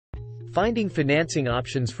Finding financing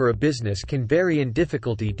options for a business can vary in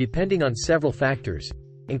difficulty depending on several factors,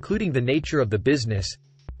 including the nature of the business,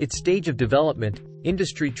 its stage of development,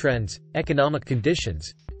 industry trends, economic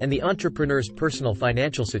conditions, and the entrepreneur's personal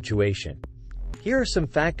financial situation. Here are some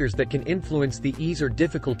factors that can influence the ease or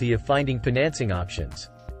difficulty of finding financing options.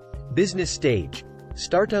 Business stage.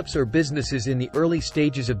 Startups or businesses in the early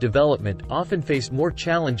stages of development often face more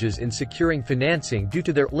challenges in securing financing due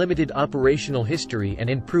to their limited operational history and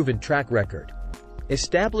unproven track record.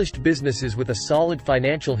 Established businesses with a solid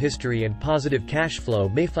financial history and positive cash flow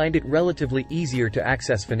may find it relatively easier to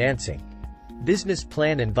access financing. Business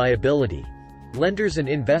plan and viability. Lenders and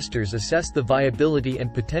investors assess the viability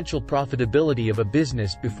and potential profitability of a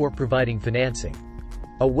business before providing financing.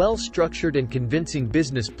 A well-structured and convincing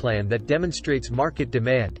business plan that demonstrates market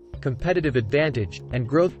demand, competitive advantage, and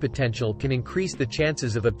growth potential can increase the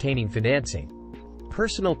chances of obtaining financing.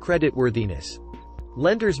 Personal creditworthiness.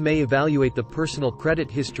 Lenders may evaluate the personal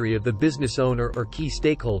credit history of the business owner or key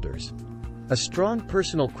stakeholders. A strong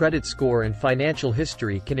personal credit score and financial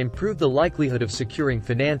history can improve the likelihood of securing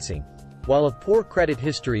financing, while a poor credit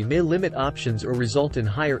history may limit options or result in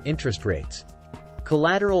higher interest rates.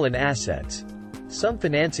 Collateral and assets. Some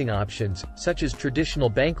financing options, such as traditional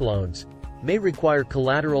bank loans, may require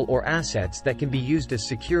collateral or assets that can be used as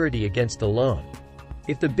security against the loan.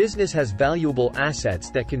 If the business has valuable assets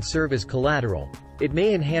that can serve as collateral, it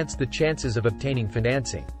may enhance the chances of obtaining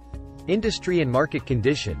financing. Industry and market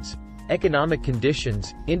conditions. Economic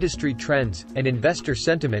conditions, industry trends, and investor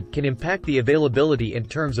sentiment can impact the availability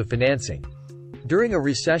and terms of financing. During a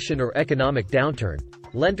recession or economic downturn,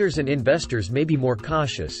 lenders and investors may be more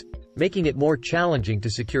cautious, making it more challenging to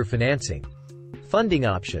secure financing. Funding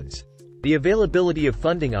options. The availability of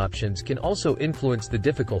funding options can also influence the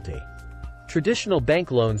difficulty. Traditional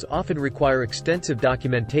bank loans often require extensive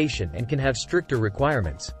documentation and can have stricter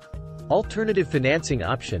requirements. Alternative financing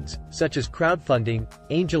options, such as crowdfunding,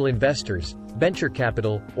 angel investors, venture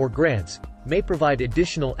capital, or grants, may provide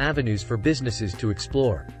additional avenues for businesses to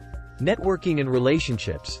explore. Networking and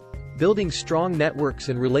relationships. Building strong networks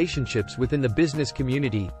and relationships within the business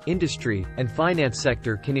community, industry, and finance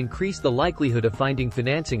sector can increase the likelihood of finding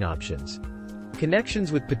financing options.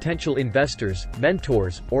 Connections with potential investors,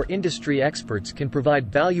 mentors, or industry experts can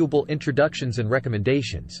provide valuable introductions and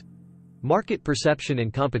recommendations. Market perception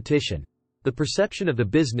and competition. The perception of the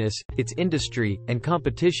business, its industry, and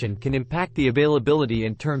competition can impact the availability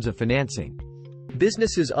and terms of financing.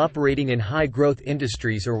 Businesses operating in high-growth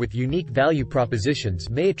industries or with unique value propositions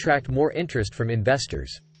may attract more interest from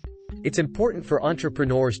investors. It's important for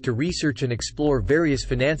entrepreneurs to research and explore various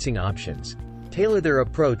financing options, tailor their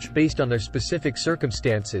approach based on their specific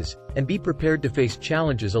circumstances, and be prepared to face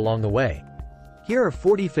challenges along the way. Here are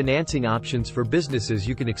 40 financing options for businesses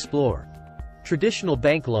you can explore. Traditional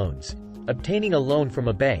bank loans. Obtaining a loan from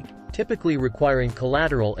a bank, typically requiring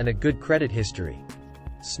collateral and a good credit history.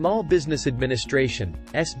 Small Business Administration,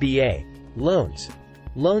 SBA, loans.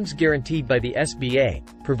 Loans guaranteed by the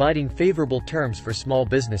SBA, providing favorable terms for small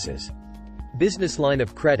businesses. Business line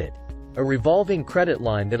of credit. A revolving credit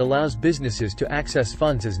line that allows businesses to access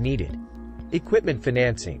funds as needed. Equipment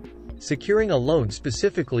financing. Securing a loan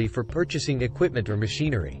specifically for purchasing equipment or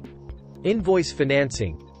machinery. Invoice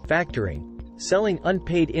financing, factoring. Selling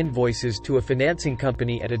unpaid invoices to a financing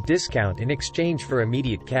company at a discount in exchange for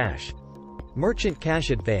immediate cash. Merchant cash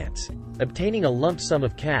advance. Obtaining a lump sum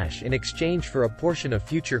of cash in exchange for a portion of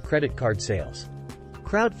future credit card sales.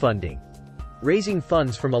 Crowdfunding. Raising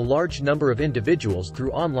funds from a large number of individuals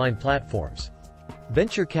through online platforms.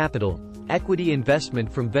 Venture capital. Equity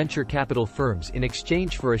investment from venture capital firms in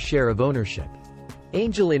exchange for a share of ownership.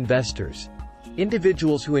 Angel investors.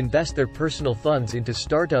 Individuals who invest their personal funds into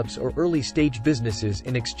startups or early-stage businesses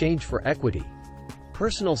in exchange for equity.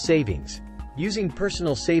 Personal savings. Using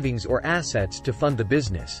personal savings or assets to fund the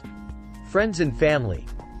business. Friends and family.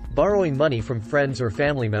 Borrowing money from friends or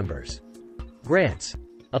family members. Grants.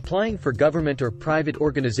 Applying for government or private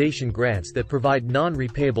organization grants that provide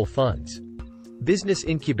non-repayable funds. Business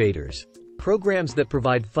incubators. Programs that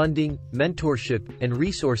provide funding, mentorship, and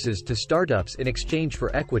resources to startups in exchange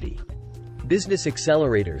for equity. Business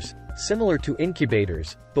accelerators. Similar to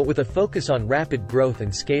incubators, but with a focus on rapid growth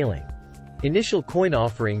and scaling. Initial coin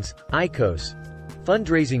offerings, ICOs.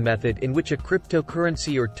 Fundraising method in which a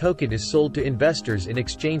cryptocurrency or token is sold to investors in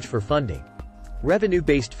exchange for funding.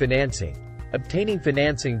 Revenue-based financing. Obtaining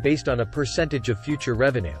financing based on a percentage of future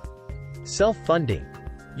revenue. Self-funding.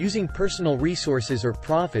 Using personal resources or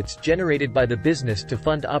profits generated by the business to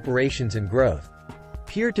fund operations and growth.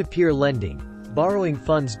 Peer-to-peer lending. Borrowing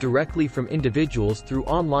funds directly from individuals through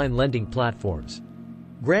online lending platforms.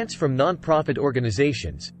 Grants from non-profit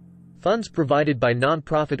organizations. Funds provided by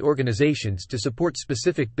non-profit organizations to support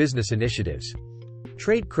specific business initiatives.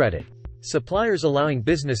 Trade credit. Suppliers allowing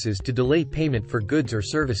businesses to delay payment for goods or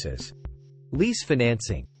services. Lease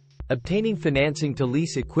financing. Obtaining financing to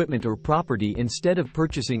lease equipment or property instead of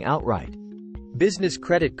purchasing outright. Business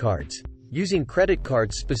credit cards. Using credit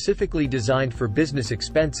cards specifically designed for business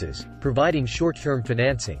expenses, providing short-term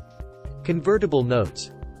financing. Convertible notes.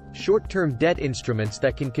 Short-term debt instruments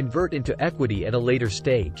that can convert into equity at a later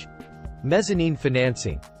stage. Mezzanine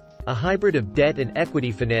financing. A hybrid of debt and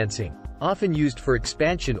equity financing, often used for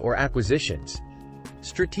expansion or acquisitions.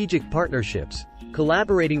 Strategic partnerships.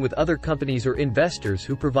 Collaborating with other companies or investors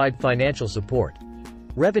who provide financial support.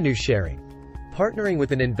 Revenue sharing. Partnering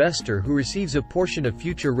with an investor who receives a portion of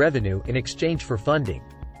future revenue in exchange for funding.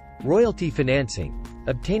 Royalty financing.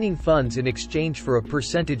 Obtaining funds in exchange for a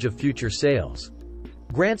percentage of future sales.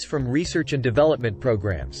 Grants from research and development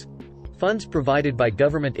programs. Funds provided by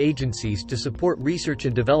government agencies to support research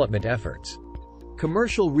and development efforts.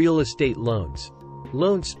 Commercial real estate loans.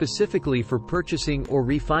 Loans specifically for purchasing or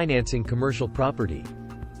refinancing commercial property.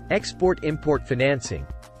 Export-import financing.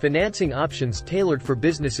 Financing options tailored for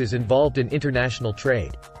businesses involved in international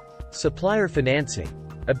trade. Supplier financing.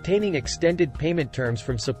 Obtaining extended payment terms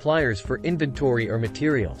from suppliers for inventory or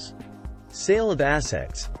materials. Sale of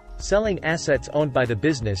assets. Selling assets owned by the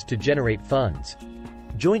business to generate funds.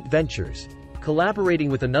 Joint ventures.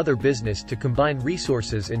 Collaborating with another business to combine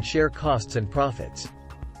resources and share costs and profits.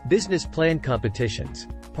 Business plan competitions.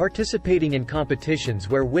 Participating in competitions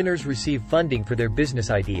where winners receive funding for their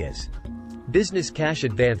business ideas. Business cash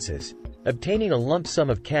advances. Obtaining a lump sum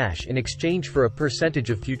of cash in exchange for a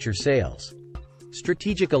percentage of future sales.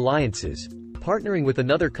 Strategic alliances. Partnering with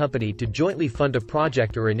another company to jointly fund a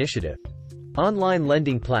project or initiative. Online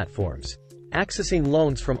lending platforms. Accessing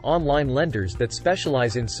loans from online lenders that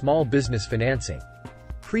specialize in small business financing.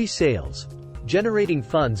 Pre-sales. Generating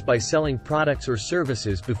funds by selling products or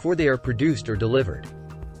services before they are produced or delivered.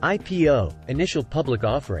 IPO, initial public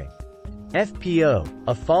offering. FPO,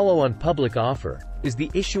 a follow-on public offer, is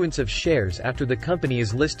the issuance of shares after the company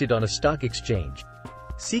is listed on a stock exchange.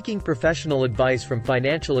 Seeking professional advice from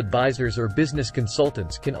financial advisors or business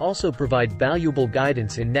consultants can also provide valuable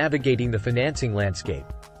guidance in navigating the financing landscape.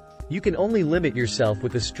 You can only limit yourself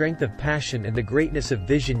with the strength of passion and the greatness of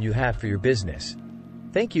vision you have for your business.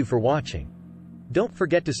 Thank you for watching. Don't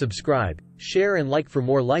forget to subscribe, share and like for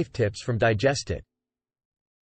more life tips from Digest It.